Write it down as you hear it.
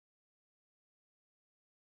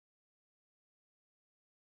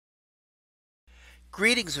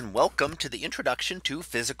Greetings and welcome to the introduction to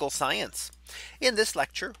physical science. In this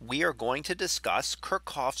lecture, we are going to discuss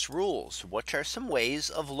Kirchhoff's rules, which are some ways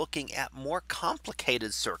of looking at more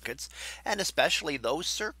complicated circuits, and especially those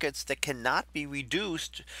circuits that cannot be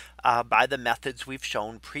reduced by the methods we've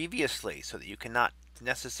shown previously, so that you cannot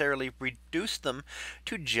necessarily reduce them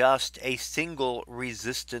to just a single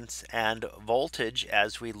resistance and voltage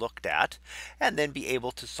as we looked at, and then be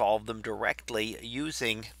able to solve them directly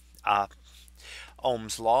using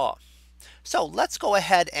Ohm's law. So let's go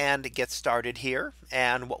ahead and get started here.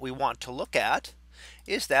 And what we want to look at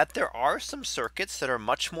is that there are some circuits that are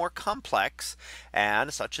much more complex,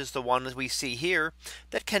 and such as the one we see here,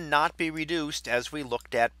 that cannot be reduced as we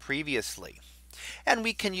looked at previously. And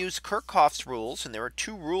we can use Kirchhoff's rules. And there are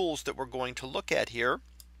two rules that we're going to look at here.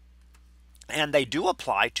 And they do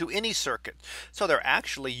apply to any circuit. So they're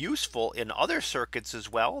actually useful in other circuits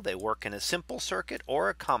as well. They work in a simple circuit or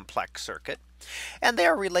a complex circuit. And they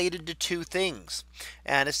are related to two things.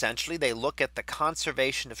 And essentially they look at the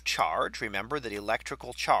conservation of charge. Remember that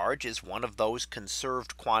electrical charge is one of those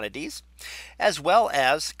conserved quantities, as well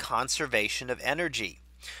as conservation of energy.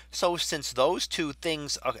 So since those two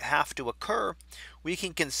things have to occur, we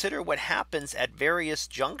can consider what happens at various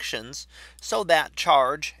junctions so that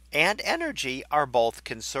charge and energy are both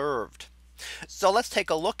conserved. So let's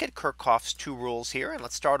take a look at Kirchhoff's two rules here. And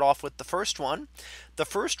let's start off with the first one. The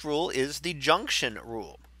first rule is the junction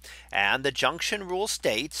rule. And the junction rule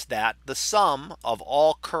states that the sum of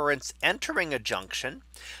all currents entering a junction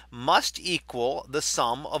must equal the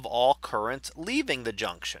sum of all currents leaving the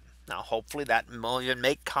junction. Now, hopefully that will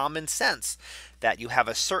make common sense that you have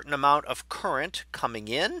a certain amount of current coming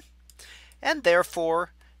in, and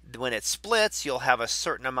therefore when it splits, you'll have a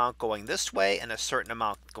certain amount going this way and a certain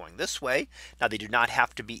amount going this way. Now they do not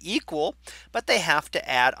have to be equal, but they have to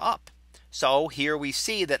add up. So here we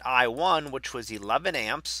see that I1, which was 11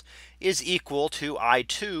 amps, is equal to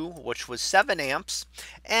I2, which was 7 amps,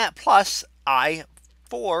 and plus I3,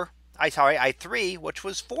 which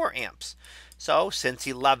was 4 amps. So since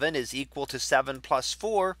 11 is equal to 7 plus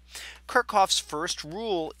 4, Kirchhoff's first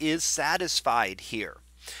rule is satisfied here.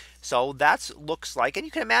 So that looks like, and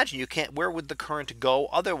you can imagine, where would the current go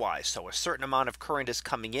otherwise? So a certain amount of current is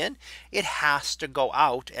coming in, it has to go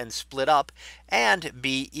out and split up and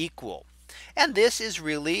be equal. And this is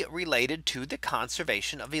really related to the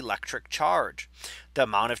conservation of electric charge. The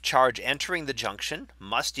amount of charge entering the junction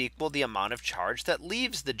must equal the amount of charge that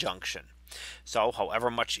leaves the junction. So however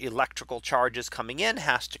much electrical charge is coming in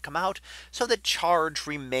has to come out, so that charge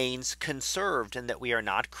remains conserved and that we are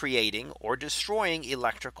not creating or destroying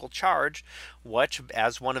electrical charge, which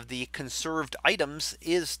as one of the conserved items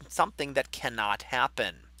is something that cannot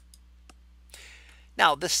happen.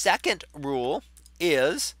 Now the second rule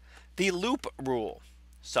is the loop rule.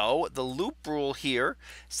 So the loop rule here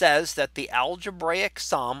says that the algebraic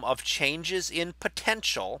sum of changes in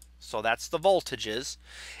potential, so that's the voltages,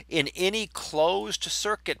 in any closed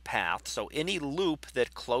circuit path, so any loop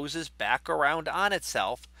that closes back around on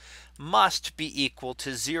itself, must be equal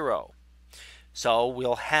to 0. So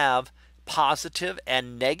we'll have positive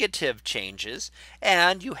and negative changes,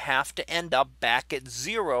 and you have to end up back at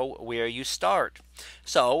 0 where you start.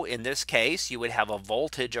 So in this case, you would have a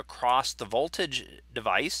voltage across the voltage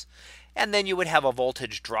device, and then you would have a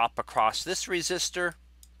voltage drop across this resistor,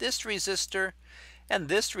 and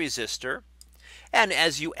this resistor. And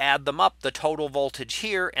as you add them up, the total voltage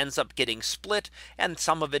here ends up getting split, and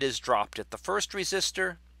some of it is dropped at the first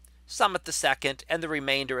resistor, some at the second, and the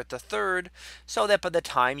remainder at the third, so that by the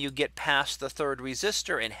time you get past the third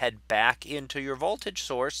resistor and head back into your voltage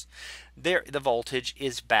source, the voltage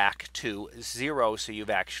is back to 0. So you've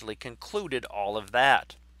actually concluded all of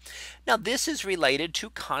that. Now this is related to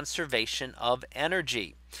conservation of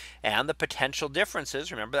energy and the potential differences.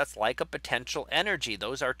 Remember, that's like a potential energy.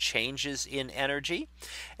 Those are changes in energy.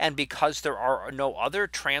 And because there are no other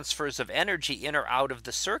transfers of energy in or out of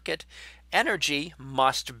the circuit, energy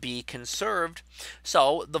must be conserved.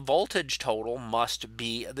 So the voltage total must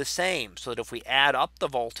be the same, so that if we add up the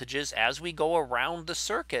voltages as we go around the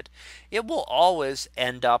circuit, it will always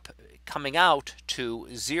end up coming out to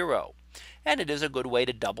 0. And it is a good way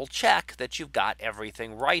to double check that you've got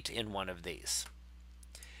everything right in one of these.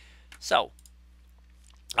 So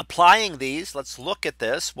applying these, let's look at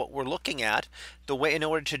this. What we're looking at, the way in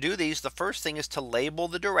order to do these, the first thing is to label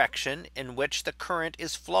the direction in which the current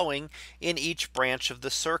is flowing in each branch of the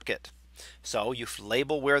circuit. So you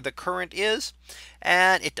label where the current is,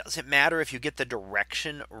 and it doesn't matter if you get the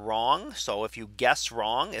direction wrong. So if you guess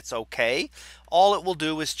wrong, it's okay. All it will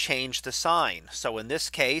do is change the sign. So in this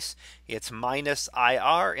case, it's minus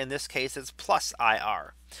IR. In this case, it's plus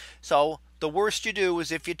IR. So the worst you do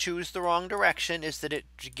is if you choose the wrong direction is that it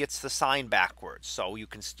gets the sign backwards. So you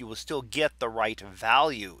will still get the right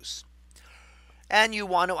values. And you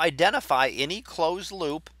want to identify any closed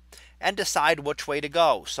loop and decide which way to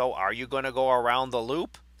go. So are you going to go around the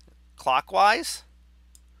loop clockwise?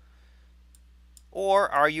 Or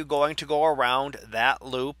are you going to go around that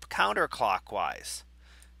loop counterclockwise?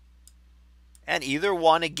 And either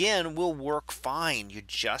one again will work fine. You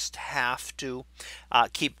just have to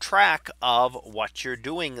keep track of what you're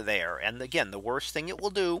doing there. And again, the worst thing it will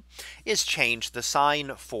do is change the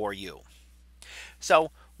sign for you.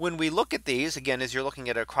 So when we look at these again, as you're looking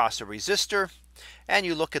at it across a resistor and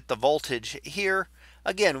you look at the voltage here,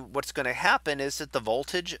 again, what's going to happen is that the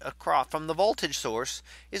voltage across from the voltage source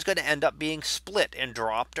is going to end up being split and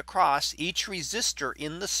dropped across each resistor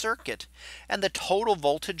in the circuit. And the total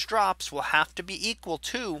voltage drops will have to be equal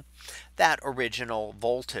to that original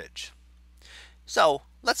voltage. So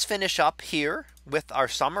let's finish up here with our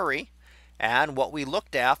summary. And what we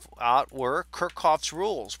looked at were Kirchoff's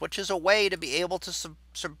rules, which is a way to be able to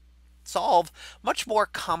solve much more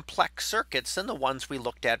complex circuits than the ones we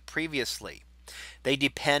looked at previously. They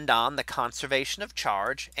depend on the conservation of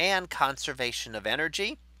charge and conservation of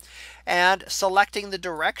energy. And selecting the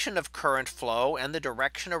direction of current flow and the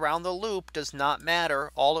direction around the loop does not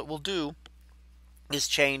matter. All it will do is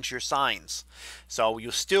change your signs. So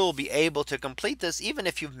you'll still be able to complete this even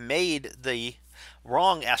if you've made the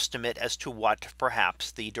wrong estimate as to what perhaps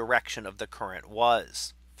the direction of the current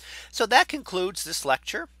was. So that concludes this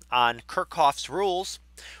lecture on Kirchoff's rules.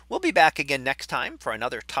 We'll be back again next time for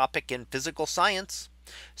another topic in physical science.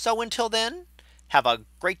 So until then, have a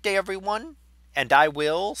great day, everyone, and I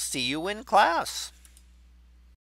will see you in class.